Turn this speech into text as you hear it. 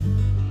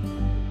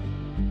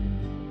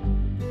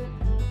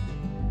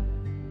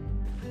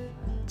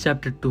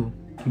Chapter 2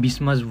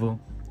 Bhisma's Vow.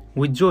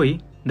 With joy,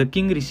 the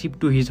king received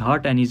to his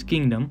heart and his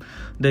kingdom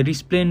the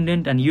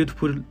resplendent and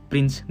youthful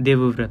Prince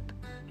Devavrat,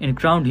 and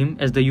crowned him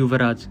as the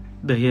Yuvaraj,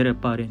 the heir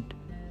apparent.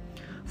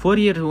 4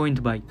 years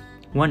went by.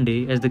 One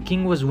day, as the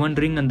king was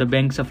wandering on the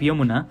banks of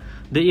Yamuna,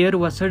 the air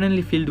was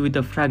suddenly filled with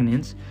a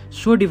fragrance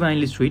so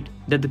divinely sweet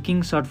that the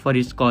king sought for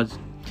its cause,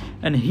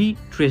 and he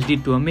traced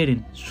it to a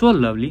maiden so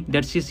lovely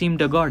that she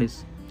seemed a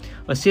goddess.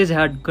 A sage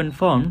had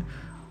conferred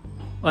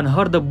on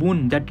her the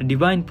boon that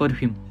divine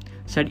perfume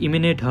should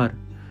emanate her,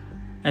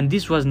 and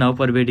this was now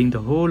pervading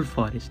the whole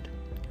forest.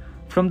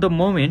 From the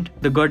moment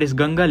the goddess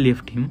Ganga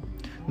left him,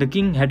 the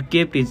king had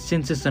kept his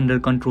senses under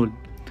control.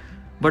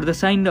 But the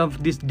sight of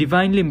this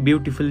divinely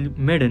beautiful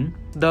maiden,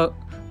 the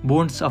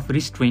bonds of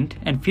restraint,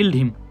 and filled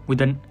him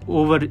with an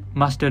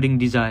overmastering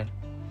desire.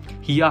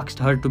 He asked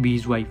her to be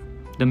his wife.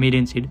 The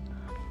maiden said,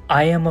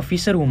 "I am a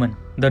fisherwoman,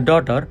 the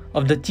daughter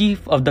of the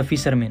chief of the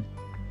fishermen.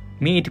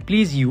 May it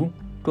please you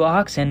to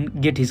ask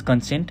and get his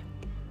consent."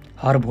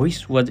 Her voice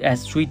was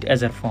as sweet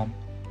as her form.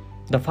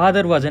 The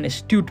father was an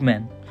astute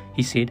man.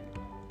 He said,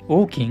 "O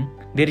king,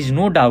 there is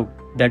no doubt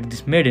that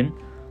this maiden,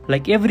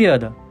 like every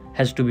other,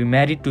 has to be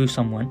married to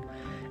someone,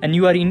 and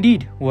you are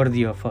indeed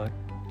worthy of her.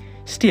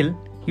 Still,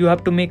 you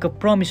have to make a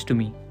promise to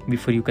me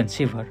before you can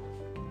save her."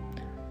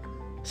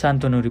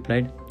 Santanu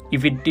replied,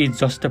 "If it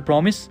is just a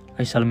promise,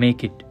 I shall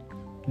make it."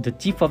 The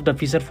chief of the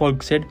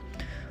fisherfolk said,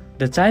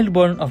 "The child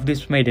born of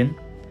this maiden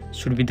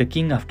should be the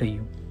king after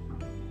you."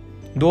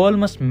 Though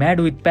almost mad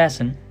with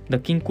passion, the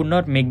king could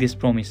not make this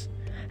promise,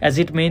 as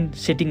it meant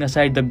setting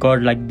aside the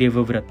god like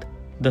Devavrat,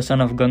 the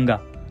son of Ganga.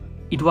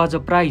 It was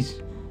a prize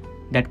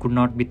that could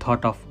not be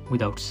thought of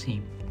without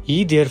shame. He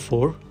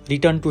therefore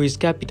returned to his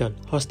capital,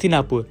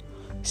 Hastinapur,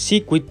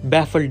 sick with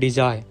baffled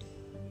desire.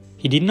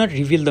 He did not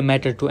reveal the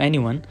matter to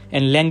anyone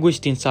and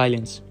languished in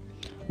silence.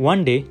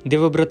 One day,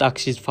 Devavrat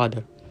asked his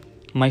father,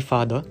 "My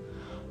father,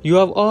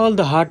 you have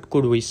all the heart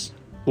could wish.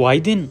 Why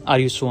then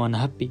are you so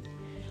unhappy?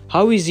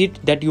 How is it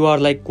that you are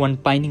like one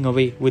pining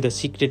away with a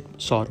secret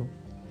sorrow?"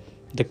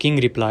 The king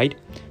replied,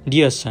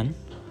 "Dear son,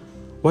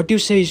 what you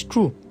say is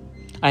true.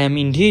 I am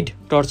indeed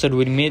tortured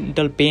with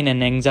mental pain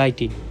and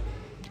anxiety.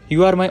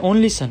 You are my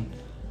only son,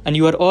 and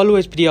you are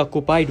always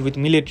preoccupied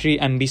with military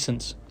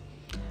ambitions.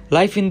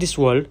 Life in this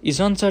world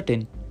is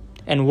uncertain,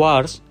 and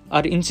wars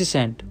are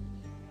incessant.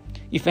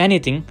 If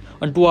anything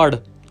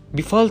untoward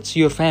befalls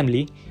your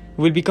family,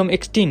 you will become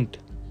extinct.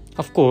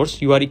 Of course,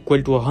 you are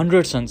equal to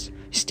 100 sons.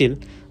 Still,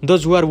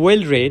 those who are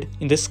well read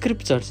in the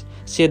scriptures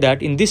say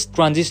that in this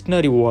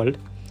transitionary world,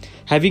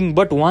 having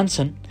but one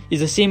son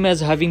is the same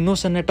as having no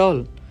son at all.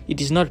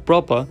 It is not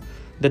proper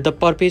that the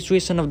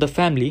perpetuation of the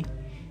family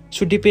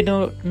should depend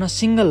on a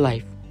single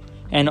life.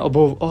 And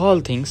above all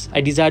things,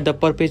 I desire the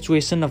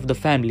perpetuation of the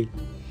family.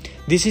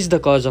 This is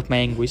the cause of my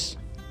anguish."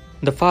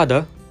 The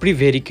father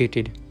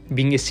prevaricated,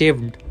 being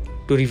ashamed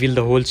to reveal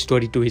the whole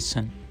story to his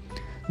son.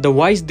 The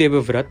wise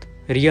Devavrat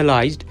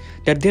realized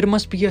that there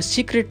must be a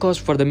secret cause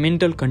for the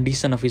mental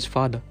condition of his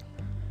father,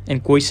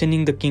 and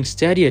questioning the king's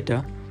charioteer,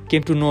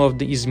 came to know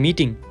of his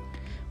meeting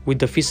with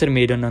the fisher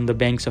maiden on the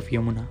banks of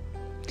Yamuna.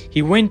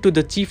 He went to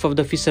the chief of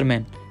the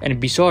fishermen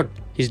and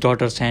besought his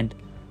daughter's hand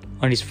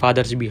on his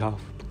father's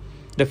behalf.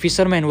 The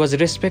fisherman was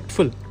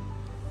respectful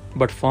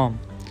but firm.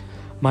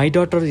 "My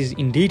daughter is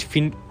indeed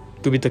fit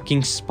to be the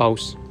king's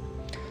spouse.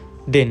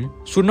 Then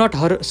should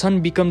not her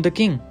son become the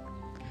king?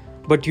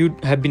 But you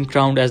have been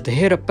crowned as the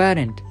heir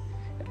apparent,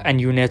 and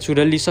you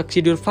naturally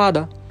succeed your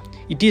father.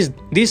 It is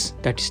this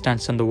that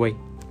stands in the way."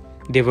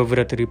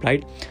 Devavrat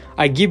replied,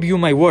 "I give you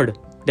my word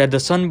that the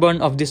son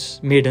born of this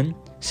maiden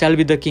shall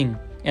be the king,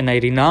 and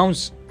I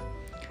renounce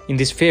in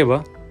this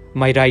favor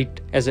my right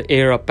as an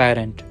heir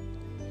apparent."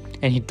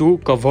 And he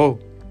took a vow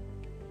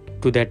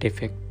to that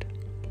effect.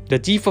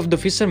 The chief of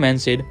the fishermen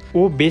said,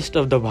 "O best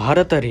of the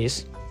Bharata race,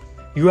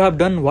 you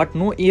have done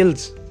what no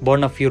else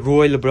born of your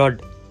royal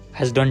blood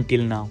has done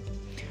till now.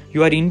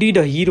 You are indeed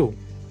a hero.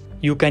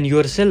 You can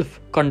yourself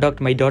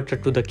conduct my daughter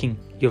to the king,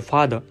 your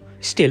father.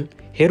 Still,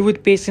 hear with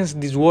patience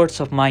these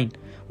words of mine,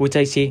 which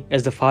I say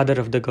as the father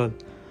of the girl.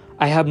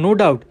 I have no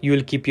doubt you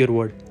will keep your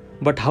word.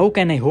 But how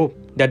can I hope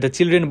that the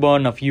children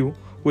born of you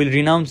will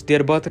renounce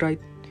their birthright?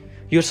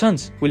 Your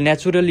sons will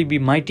naturally be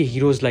mighty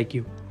heroes like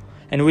you,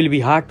 and will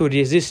be hard to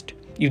resist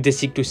if they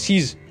seek to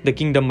seize the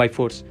kingdom by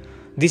force.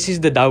 This is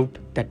the doubt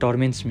that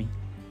torments me."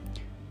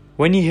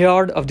 When he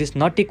heard of this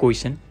naughty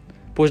question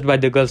posed by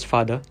the girl's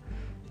father,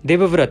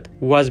 Devavrat,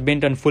 who was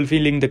bent on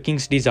fulfilling the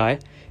king's desire,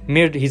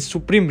 made his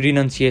supreme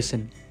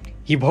renunciation.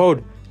 He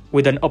vowed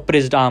with an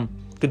upraised arm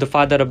to the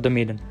father of the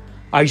maiden,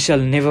 "I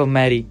shall never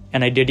marry,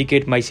 and I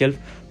dedicate myself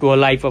to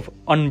a life of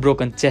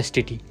unbroken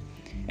chastity."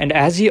 And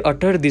as he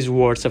uttered these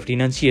words of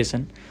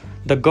renunciation,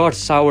 the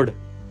gods showered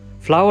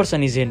flowers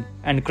on his head,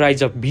 and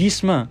cries of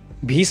 "Bhisma!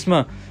 Bhisma!"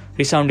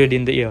 resounded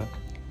in the air.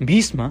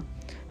 Bhisma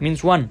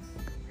means one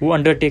who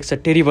undertakes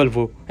a terrible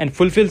vow and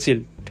fulfills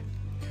it.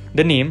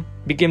 The name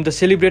became the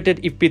celebrated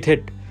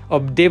epithet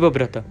of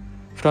Devavrata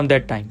from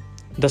that time.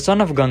 The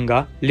son of Ganga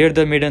led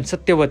the maiden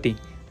Satyavati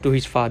to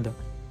his father.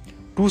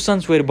 2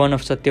 sons were born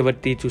of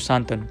Satyavati to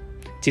Santanu.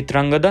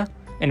 Chitrangada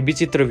and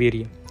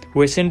Vichitravirya,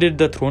 who ascended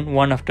the throne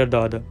one after the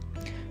other.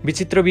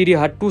 Vichitravirya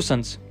had two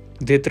sons,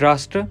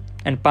 Dhritarashtra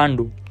and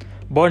Pandu,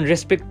 born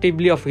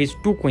respectively of his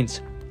two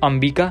queens,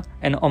 Ambika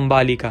and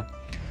Ambalika.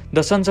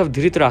 The sons of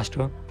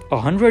Dhritarashtra,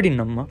 100 in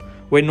number,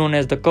 were known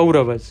as the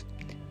Kauravas.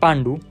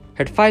 Pandu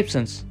had 5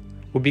 sons,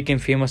 who became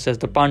famous as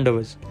the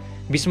Pandavas.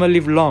 Bhishma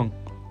lived long,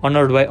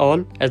 honored by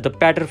all as the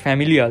pater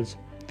familias,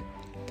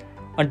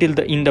 until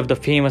the end of the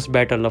famous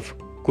battle of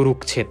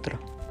Kurukshetra.